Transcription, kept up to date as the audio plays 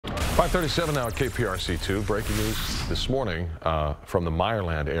5:37 now at KPRC2. Breaking news this morning from the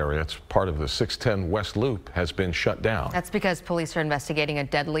Meyerland area. It's part of the 610 West Loop has been shut down. That's because police are investigating a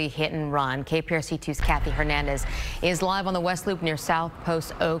deadly hit and run. KPRC2's Kathy Hernandez is live on the West Loop near South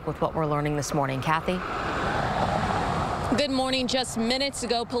Post Oak with what we're learning this morning. Kathy? Good morning. Just minutes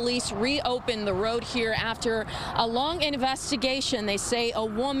ago, police reopened the road here after a long investigation. They say a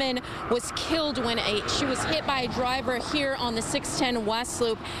woman was killed when she was hit by a driver here on the 610 West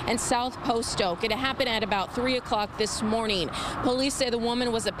Loop and South Post Oak. It happened at about 3 o'clock this morning. Police say the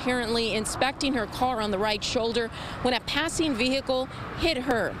woman was apparently inspecting her car on the right shoulder when a passing vehicle hit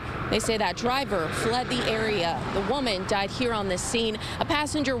her. They say that driver fled the area. The woman died here on the scene. A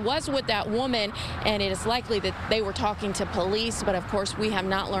passenger was with that woman, and it is likely that they were talking to police, but of course we have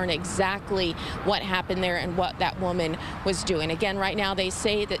not learned exactly what happened there and what that woman was doing. Again, right now they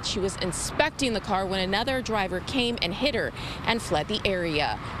say that she was inspecting the car when another driver came and hit her and fled the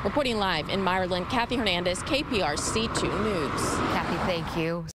area. Reporting live in Meyerland, Kathy Hernandez, KPRC2 News. Kathy, thank you.